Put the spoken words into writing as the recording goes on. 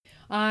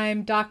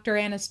I'm Dr.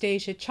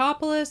 Anastasia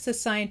Chopelas, a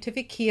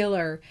scientific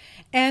healer.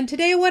 And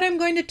today what I'm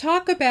going to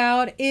talk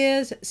about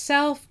is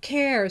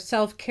self-care.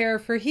 Self-care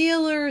for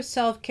healers,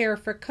 self-care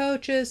for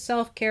coaches,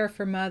 self-care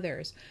for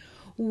mothers.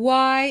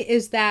 Why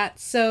is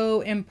that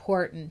so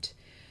important?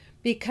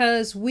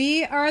 Because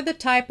we are the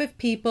type of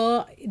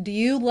people, do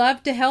you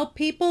love to help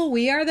people?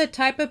 We are the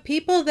type of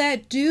people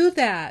that do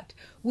that.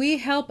 We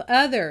help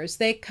others.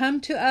 They come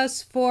to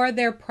us for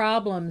their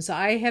problems.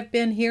 I have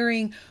been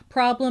hearing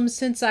problems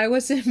since I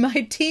was in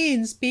my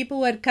teens.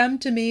 People would come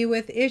to me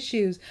with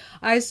issues.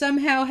 I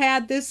somehow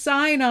had this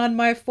sign on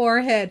my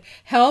forehead,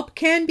 "Help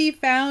can be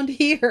found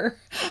here."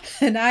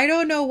 And I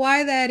don't know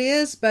why that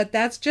is, but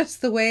that's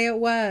just the way it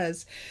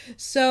was.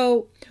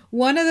 So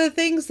one of the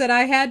things that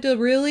I had to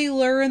really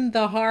learn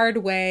the hard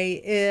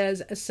way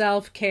is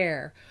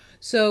self-care.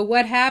 So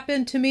what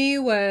happened to me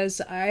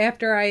was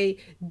after I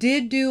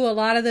did do a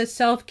lot of the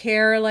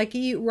self-care, like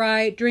eat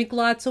right, drink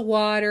lots of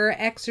water,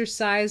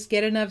 exercise,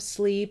 get enough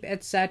sleep,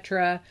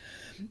 etc.,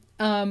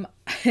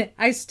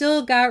 I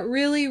still got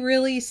really,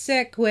 really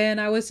sick when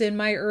I was in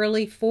my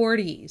early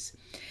 40s.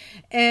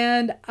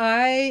 And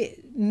I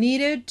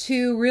needed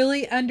to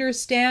really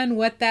understand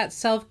what that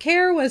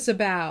self-care was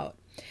about.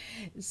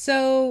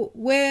 So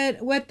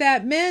what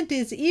that meant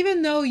is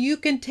even though you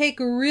can take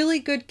really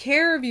good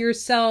care of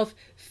yourself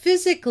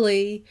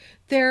physically,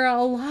 there are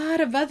a lot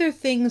of other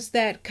things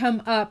that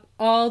come up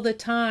all the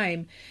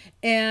time.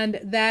 And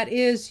that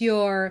is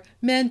your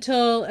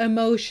mental,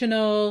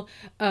 emotional,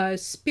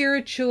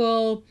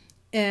 spiritual,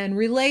 and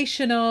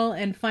relational,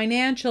 and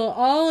financial.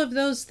 All of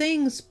those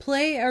things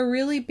play a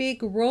really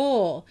big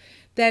role.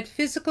 That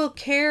physical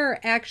care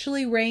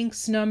actually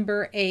ranks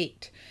number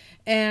 8.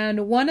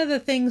 And one of the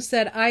things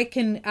that I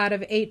can, out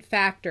of 8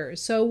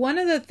 factors, so one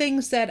of the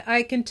things that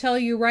I can tell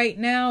you right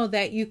now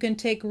that you can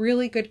take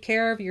really good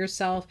care of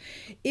yourself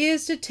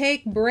is to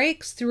take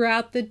breaks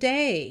throughout the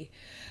day.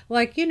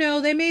 Like,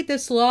 they made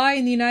this law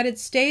in the United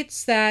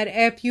States that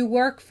if you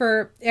work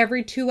for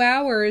every 2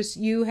 hours,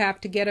 you have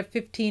to get a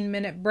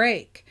 15-minute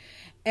break.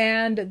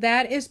 And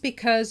that is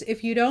because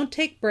if you don't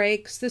take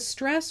breaks, the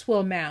stress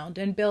will mount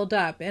and build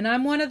up. And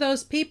I'm one of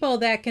those people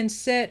that can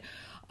sit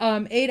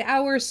 8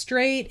 hours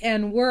straight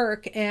and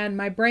work, and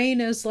my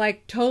brain is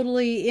like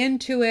totally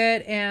into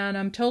it, and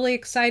I'm totally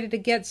excited to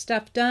get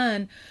stuff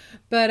done.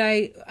 But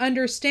I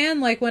understand,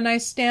 like, when I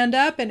stand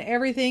up and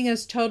everything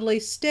is totally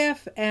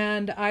stiff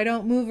and I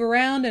don't move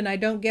around and I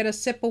don't get a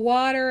sip of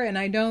water and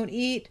I don't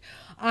eat,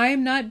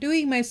 I'm not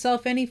doing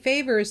myself any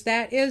favors.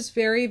 That is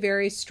very,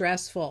 very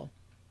stressful.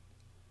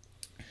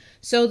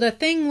 So the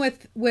thing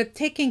with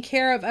taking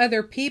care of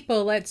other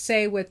people, let's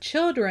say with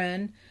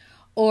children,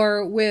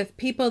 or with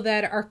people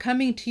that are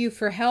coming to you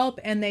for help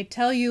and they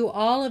tell you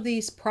all of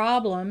these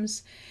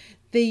problems,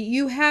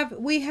 we have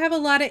a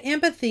lot of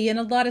empathy and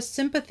a lot of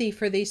sympathy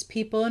for these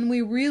people, and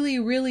we really,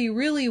 really,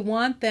 really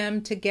want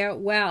them to get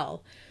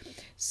well.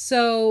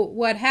 So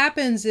what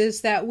happens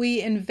is that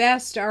we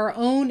invest our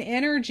own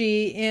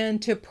energy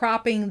into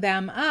propping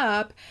them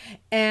up,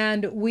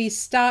 and we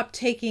stop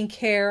taking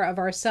care of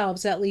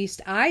ourselves. At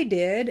least I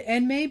did,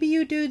 and maybe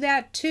you do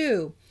that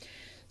too.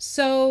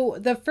 So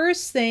the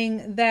first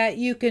thing that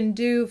you can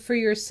do for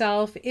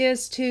yourself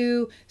is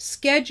to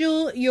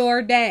schedule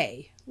your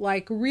day.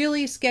 Like,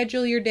 really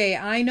schedule your day.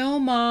 I know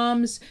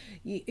moms,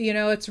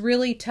 it's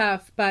really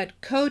tough, but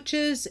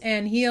coaches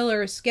and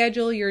healers,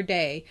 schedule your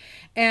day.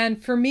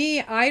 And for me,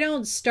 I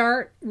don't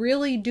start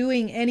really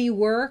doing any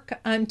work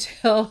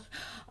until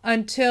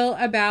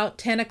about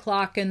 10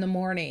 o'clock in the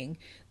morning.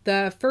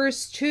 The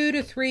first 2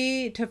 to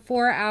 3 to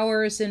 4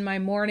 hours in my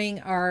morning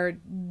are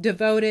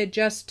devoted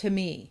just to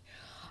me.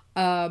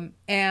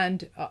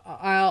 And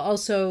I'll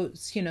also,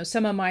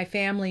 some of my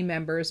family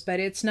members, but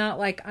it's not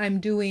like I'm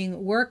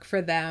doing work for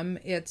them.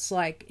 It's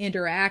like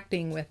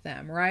interacting with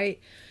them, right?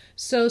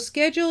 So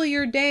schedule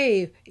your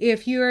day.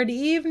 If you're an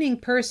evening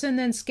person,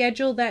 then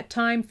schedule that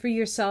time for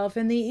yourself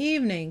in the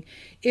evening.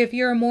 If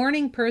you're a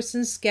morning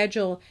person,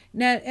 schedule.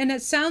 And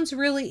it sounds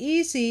really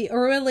easy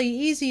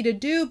to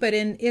do, but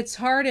it's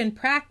hard in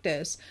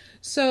practice.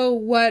 So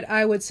what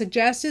I would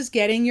suggest is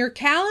getting your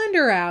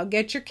calendar out.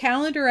 Get your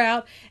calendar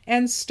out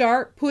and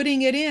start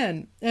putting it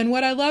in. And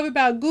what I love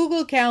about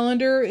Google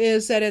Calendar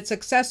is that it's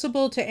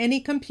accessible to any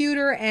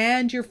computer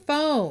and your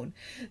phone.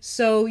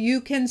 So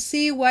you can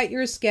see what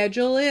your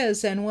schedule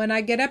is. And when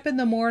I get up in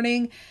the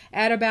morning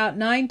at about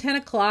 9-10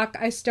 o'clock,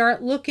 I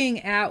start looking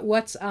at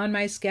what's on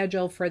my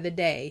schedule for the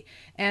day.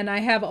 And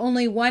I have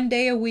only one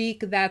day a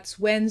week, that's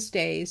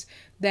Wednesdays,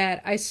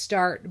 that I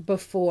start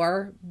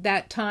before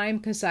that time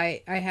because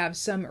I have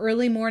some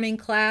early morning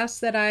class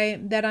that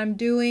I'm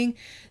doing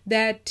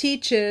that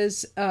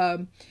teaches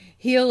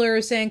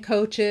healers and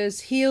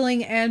coaches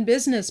healing and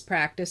business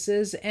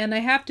practices, and I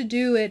have to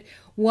do it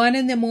one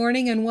in the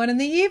morning and one in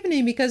the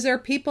evening, because there are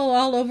people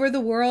all over the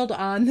world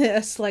on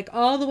this, like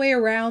all the way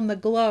around the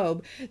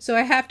globe. So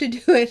I have to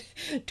do it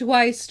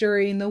twice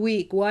during the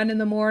week, one in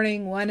the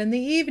morning, one in the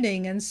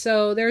evening. And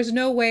so there's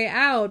no way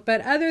out.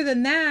 But other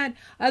than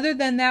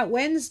that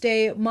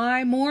Wednesday,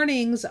 my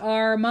mornings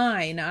are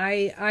mine.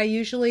 I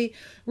usually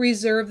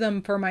reserve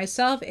them for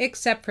myself,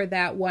 except for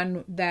that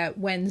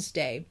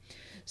Wednesday.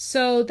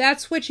 So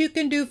that's what you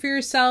can do for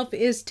yourself,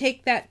 is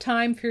take that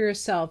time for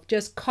yourself.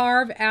 Just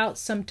carve out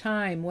some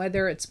time,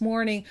 whether it's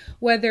morning,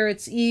 whether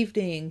it's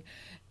evening,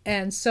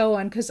 and so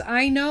on. Because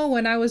I know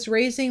when I was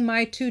raising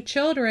my two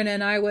children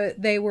and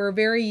they were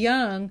very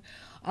young,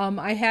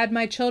 I had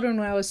my children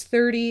when I was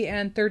 30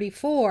 and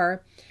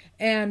 34.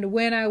 And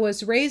when I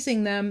was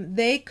raising them,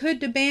 they could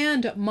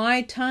demand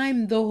my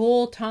time the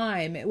whole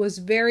time. It was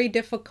very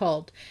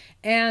difficult.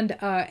 And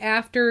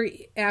after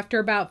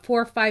about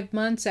 4 or 5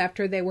 months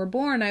after they were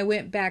born, I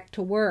went back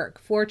to work.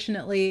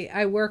 Fortunately,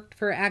 I worked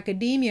for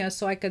academia,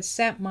 so I could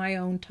set my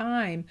own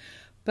time.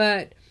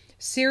 But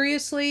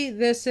seriously,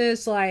 this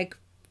is like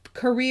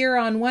career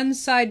on one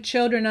side,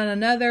 children on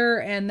another,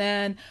 and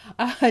then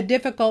a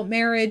difficult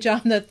marriage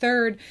on the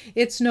third.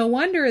 It's no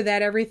wonder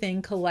that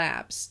everything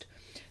collapsed.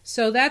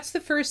 So that's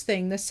the first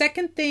thing. The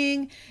second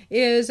thing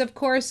is, of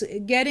course,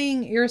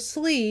 getting your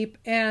sleep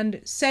and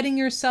setting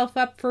yourself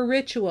up for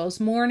rituals.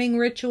 Morning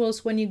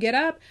rituals when you get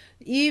up,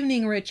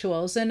 evening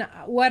rituals. And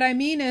what I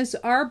mean is,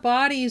 our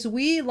bodies,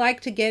 we like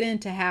to get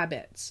into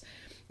habits.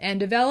 And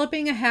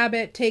developing a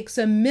habit takes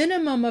a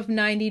minimum of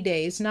 90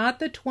 days, not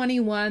the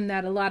 21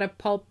 that a lot of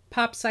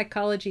pop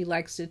psychology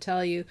likes to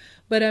tell you,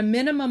 but a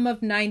minimum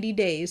of 90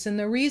 days. And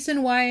the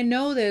reason why I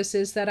know this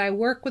is that I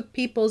work with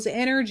people's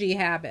energy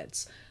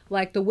habits,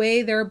 like the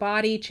way their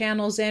body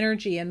channels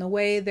energy and the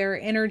way their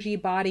energy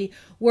body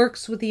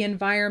works with the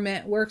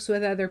environment, works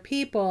with other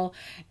people.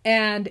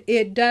 And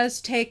it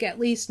does take at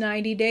least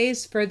 90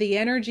 days for the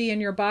energy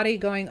in your body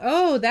going,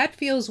 oh, that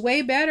feels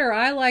way better.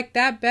 I like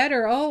that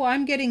better. Oh,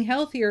 I'm getting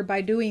healthier by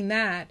doing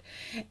that.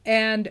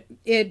 And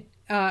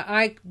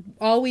I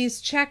always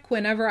check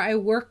whenever I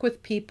work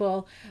with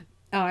people.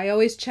 I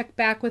always check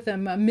back with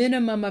them a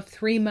minimum of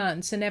 3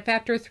 months. And if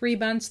after 3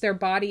 months their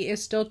body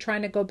is still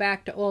trying to go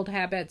back to old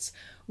habits,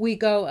 we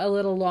go a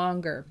little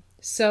longer.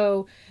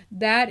 So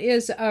that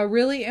is a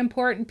really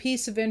important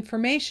piece of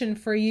information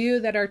for you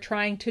that are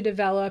trying to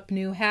develop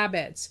new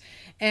habits.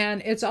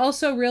 And it's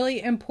also really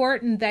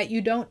important that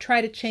you don't try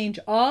to change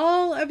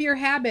all of your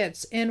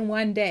habits in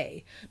one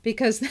day,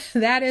 because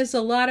that is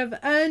a lot of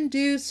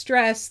undue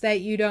stress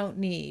that you don't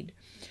need.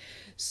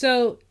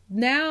 So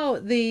now,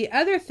 the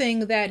other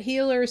thing that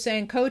healers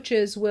and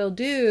coaches will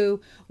do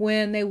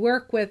when they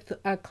work with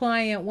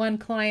one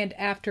client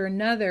after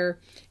another,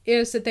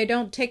 is that they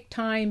don't take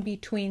time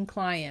between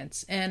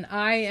clients. And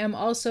I am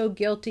also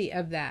guilty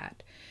of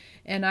that.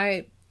 And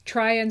I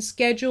try and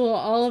schedule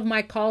all of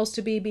my calls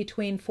to be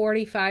between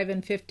 45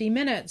 and 50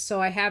 minutes.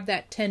 So I have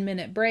that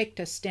 10-minute break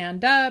to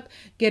stand up,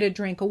 get a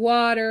drink of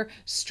water,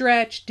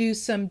 stretch, do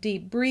some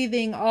deep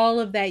breathing, all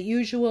of that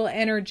usual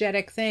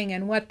energetic thing.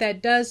 And what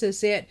that does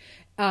is it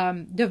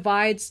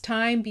divides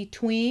time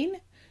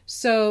between.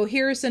 So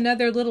here's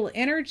another little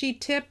energy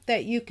tip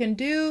that you can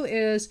do,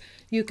 is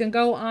you can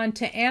go on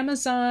to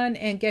Amazon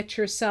and get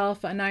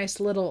yourself a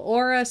nice little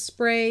aura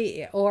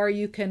spray, or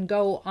you can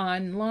go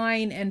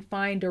online and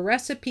find a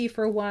recipe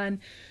for one.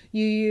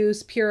 You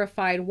use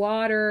purified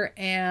water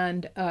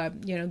and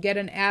get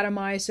an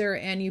atomizer,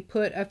 and you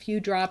put a few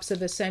drops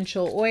of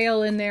essential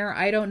oil in there.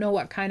 I don't know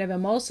what kind of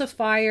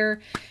emulsifier.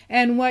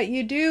 And what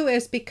you do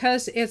is,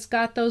 because it's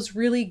got those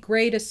really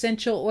great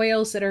essential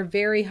oils that are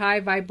very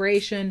high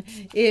vibration,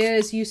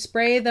 is you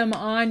spray them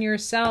on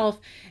yourself,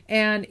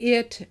 and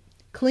it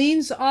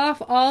cleans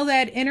off all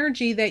that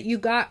energy that you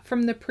got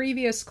from the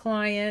previous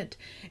client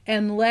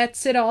and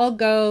lets it all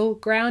go.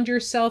 Ground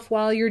yourself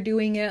while you're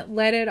doing it.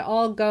 Let it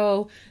all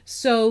go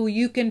so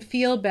you can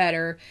feel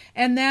better.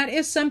 And that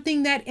is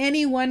something that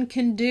anyone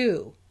can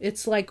do.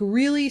 It's like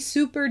really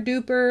super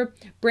duper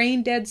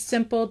brain dead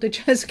simple to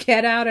just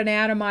get out an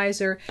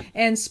atomizer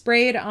and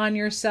spray it on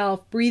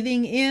yourself,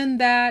 breathing in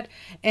that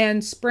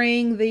and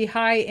spraying the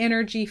high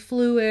energy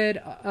fluid,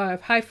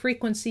 high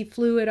frequency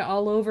fluid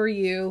all over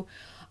you.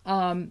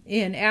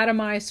 In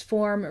atomized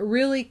form,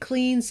 really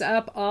cleans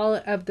up all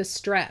of the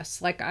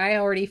stress. Like, I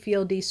already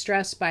feel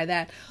de-stressed by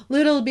that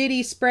little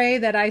bitty spray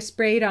that I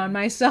sprayed on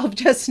myself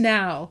just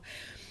now.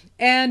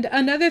 And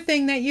another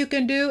thing that you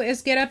can do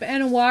is get up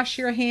and wash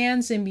your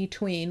hands in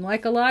between.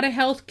 Like a lot of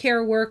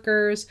healthcare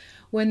workers,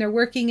 when they're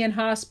working in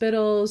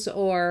hospitals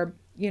or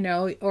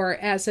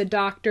as a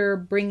doctor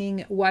bringing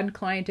one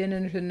client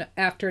in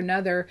after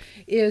another,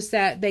 is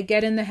that they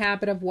get in the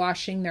habit of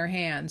washing their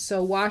hands.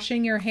 So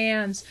washing your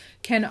hands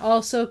can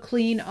also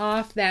clean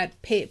off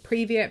that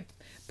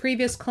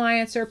previous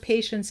clients or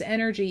patients'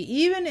 energy,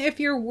 even if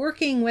you're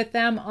working with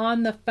them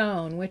on the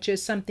phone, which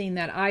is something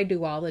that I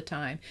do all the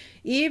time.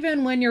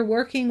 Even when you're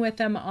working with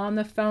them on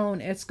the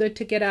phone, it's good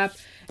to get up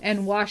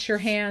and wash your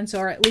hands,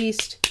 or at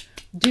least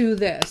do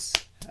this.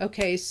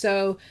 Okay,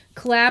 so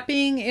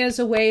clapping is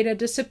a way to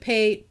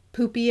dissipate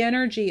poopy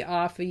energy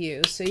off of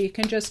you. So you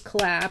can just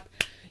clap.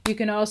 You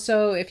can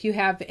also, if you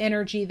have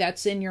energy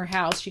that's in your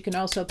house, you can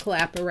also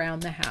clap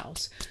around the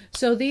house.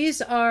 So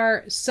these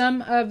are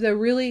some of the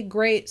really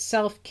great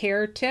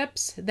self-care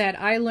tips that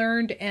I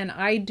learned and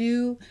I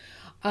do.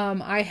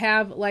 I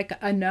have like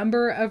a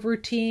number of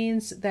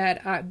routines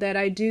that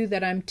I do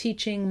that I'm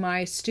teaching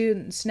my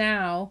students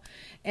now,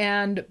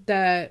 and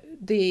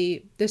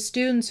the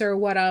students are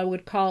what I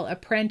would call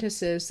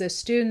apprentices. The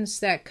students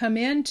that come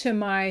into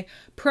my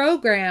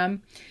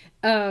program,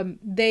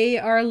 they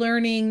are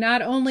learning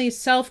not only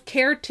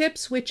self-care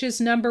tips, which is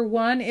number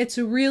one. It's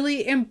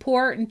really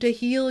important to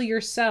heal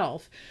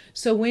yourself.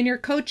 So when you're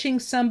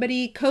coaching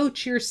somebody,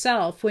 coach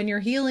yourself. When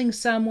you're healing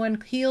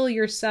someone, heal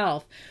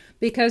yourself.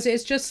 Because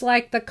it's just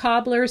like the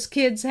cobbler's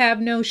kids have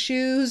no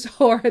shoes,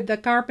 or the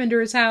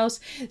carpenter's house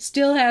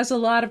still has a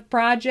lot of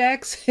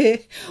projects.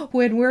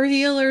 When we're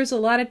healers, a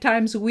lot of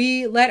times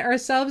we let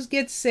ourselves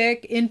get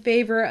sick in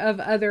favor of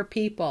other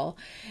people.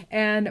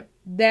 And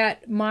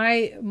that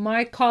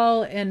my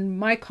call and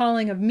my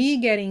calling of me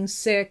getting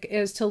sick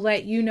is to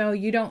let you know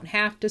you don't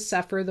have to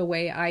suffer the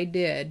way I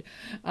did.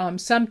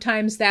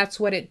 Sometimes that's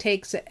what it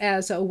takes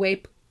as a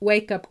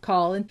wake-up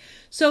call. And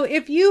so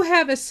if you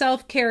have a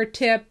self-care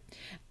tip,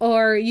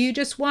 or you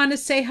just want to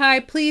say hi,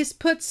 please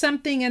put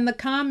something in the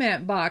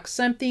comment box,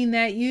 something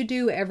that you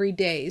do every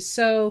day.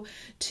 So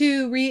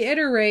to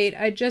reiterate,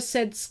 I just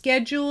said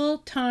schedule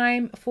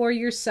time for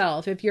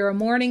yourself. If you're a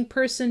morning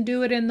person,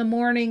 do it in the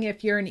morning.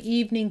 If you're an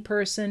evening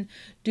person,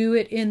 do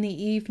it in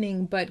the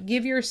evening. But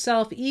give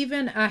yourself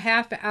even a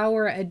half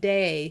hour a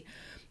day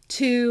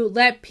to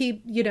let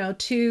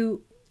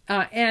people,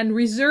 and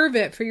reserve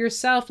it for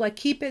yourself. Like,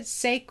 keep it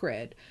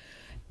sacred.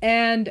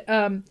 And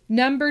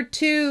number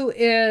two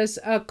is,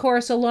 of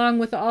course, along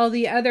with all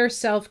the other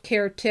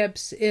self-care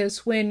tips,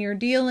 is when you're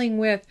dealing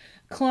with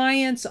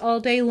clients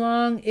all day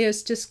long,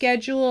 is to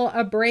schedule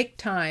a break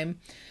time.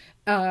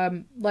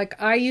 Like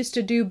I used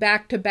to do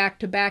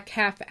back-to-back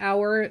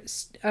half-hour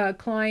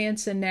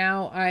clients, and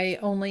now I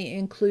only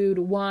include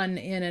one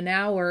in an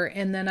hour,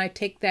 and then I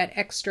take that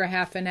extra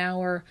half an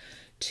hour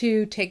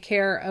to take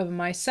care of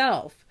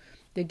myself.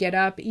 To get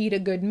up, eat a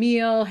good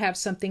meal, have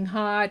something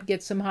hot,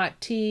 get some hot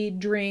tea,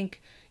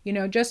 drink,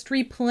 just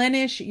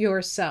replenish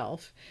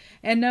yourself.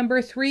 And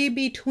number three,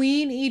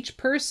 between each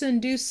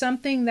person, do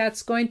something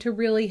that's going to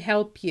really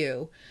help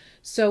you.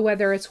 So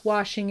whether it's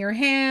washing your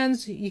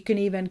hands, you can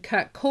even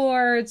cut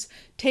cords,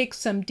 take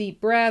some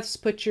deep breaths,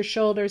 put your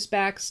shoulders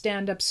back,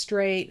 stand up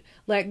straight,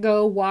 let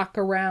go, walk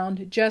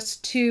around,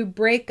 just to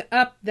break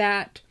up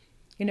that,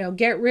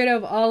 get rid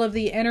of all of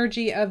the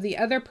energy of the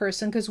other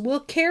person, because we'll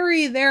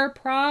carry their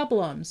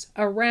problems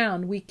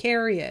around. We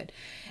carry it.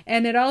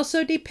 And it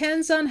also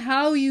depends on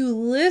how you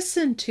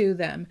listen to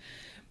them.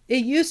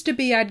 It used to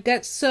be I'd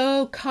get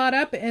so caught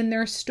up in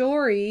their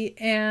story,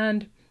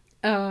 and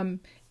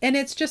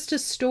it's just a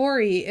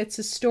story. It's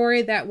a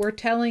story that we're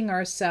telling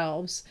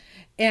ourselves.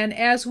 And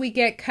as we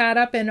get caught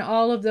up in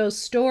all of those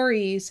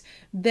stories,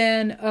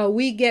 then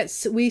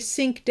we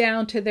sink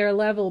down to their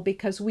level,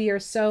 because we are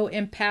so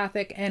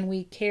empathic and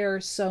we care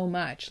so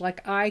much.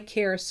 Like, I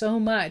care so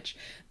much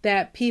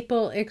that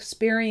people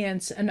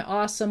experience an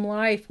awesome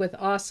life with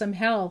awesome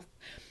health,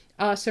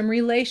 awesome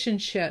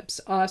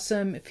relationships,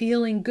 awesome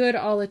feeling good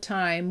all the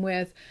time,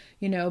 with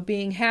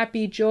being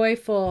happy,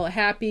 joyful,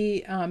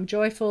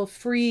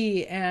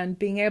 free, and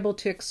being able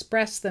to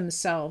express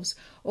themselves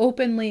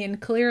openly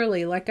and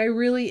clearly. Like, I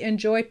really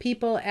enjoy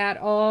people at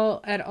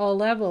all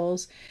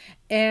levels,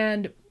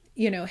 and,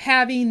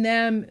 having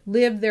them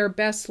live their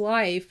best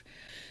life.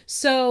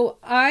 So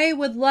I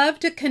would love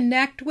to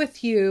connect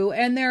with you,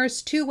 and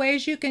there's two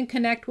ways you can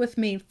connect with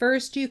me.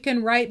 First, you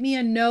can write me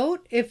a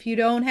note. If you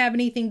don't have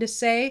anything to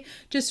say,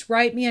 just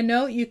write me a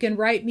note. You can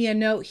write me a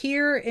note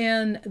here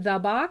in the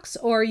box,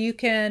 or you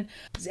can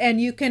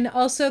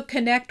also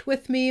connect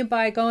with me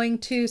by going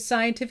to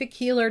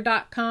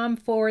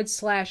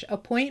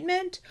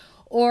scientifichealer.com/appointment,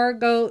 or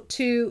go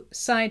to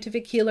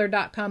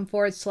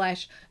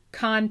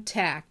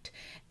scientifichealer.com/contact.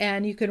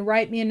 And you can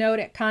write me a note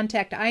at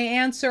contact. I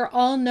answer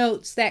all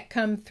notes that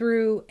come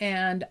through,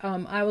 and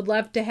I would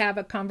love to have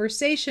a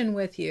conversation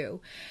with you.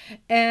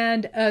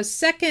 And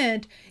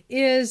second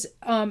is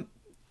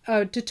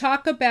to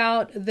talk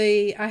about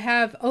I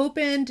have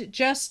opened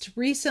just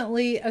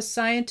recently a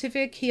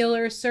Scientific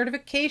Healer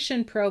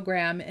certification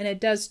program, and it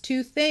does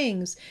two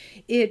things.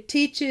 It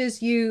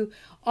teaches you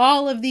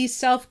all of these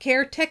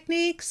self-care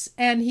techniques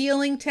and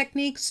healing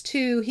techniques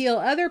to heal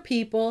other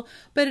people,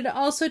 but it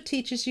also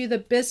teaches you the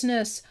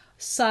business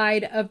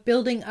side of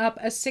building up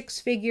a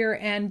six-figure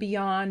and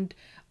beyond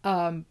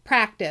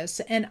practice.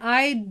 And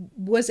I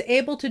was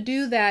able to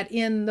do that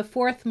in the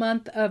 4th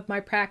month of my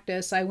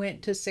practice. I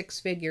went to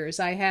 6 figures.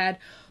 I had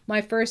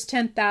my first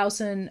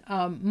 10,000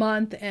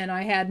 month, and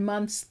I had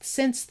months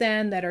since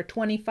then that are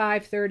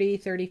 25, 30,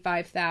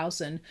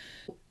 35,000.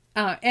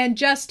 And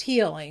just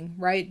healing,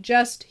 right?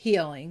 Just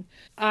healing.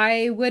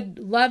 I would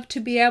love to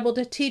be able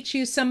to teach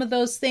you some of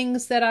those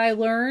things that I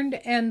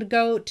learned, and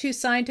go to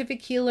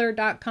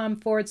scientifichealer.com/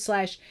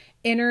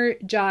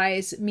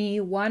 Energize Me,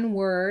 one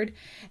word,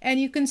 and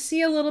you can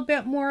see a little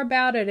bit more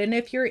about it. And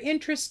if you're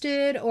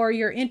interested or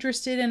you're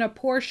interested in a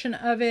portion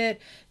of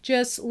it,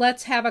 just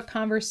let's have a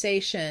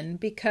conversation,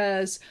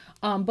 because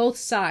both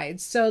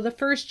sides. So the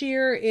first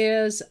year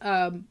is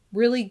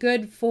really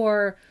good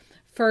for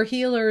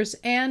healers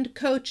and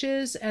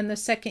coaches, and the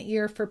second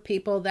year for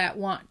people that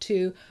want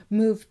to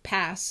move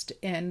past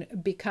and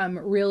become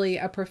really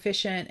a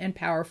proficient and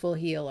powerful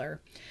healer.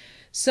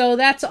 So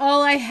that's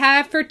all I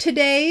have for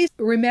today.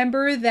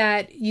 Remember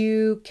that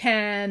you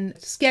can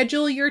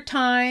schedule your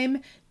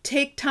time,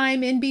 take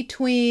time in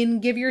between,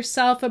 give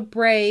yourself a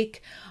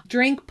break,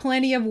 drink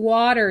plenty of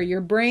water.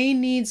 Your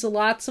brain needs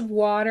lots of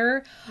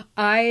water.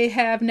 I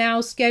have now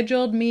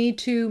scheduled me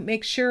to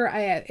make sure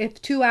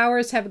if 2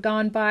 hours have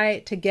gone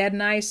by, to get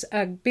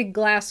a big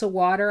glass of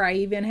water. I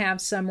even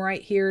have some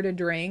right here to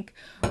drink,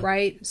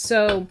 right?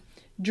 So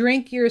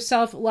drink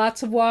yourself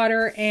lots of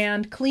water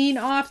and clean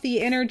off the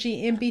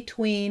energy in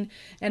between.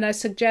 And I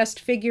suggest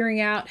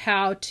figuring out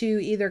how to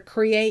either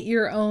create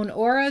your own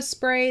aura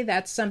spray.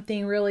 That's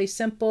something really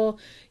simple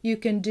you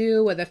can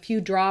do with a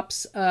few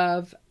drops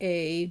of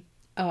a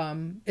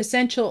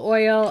essential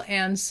oil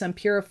and some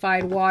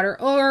purified water,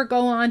 or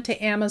go on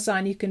to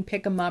Amazon. You can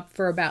pick them up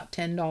for about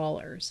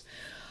 $10.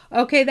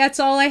 Okay, that's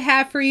all I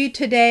have for you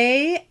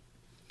today.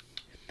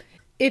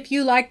 If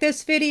you like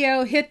this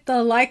video, hit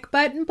the like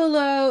button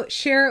below,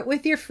 share it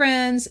with your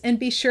friends, and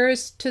be sure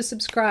to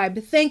subscribe.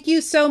 Thank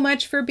you so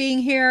much for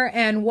being here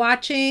and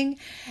watching,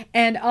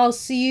 and I'll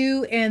see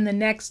you in the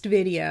next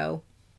video.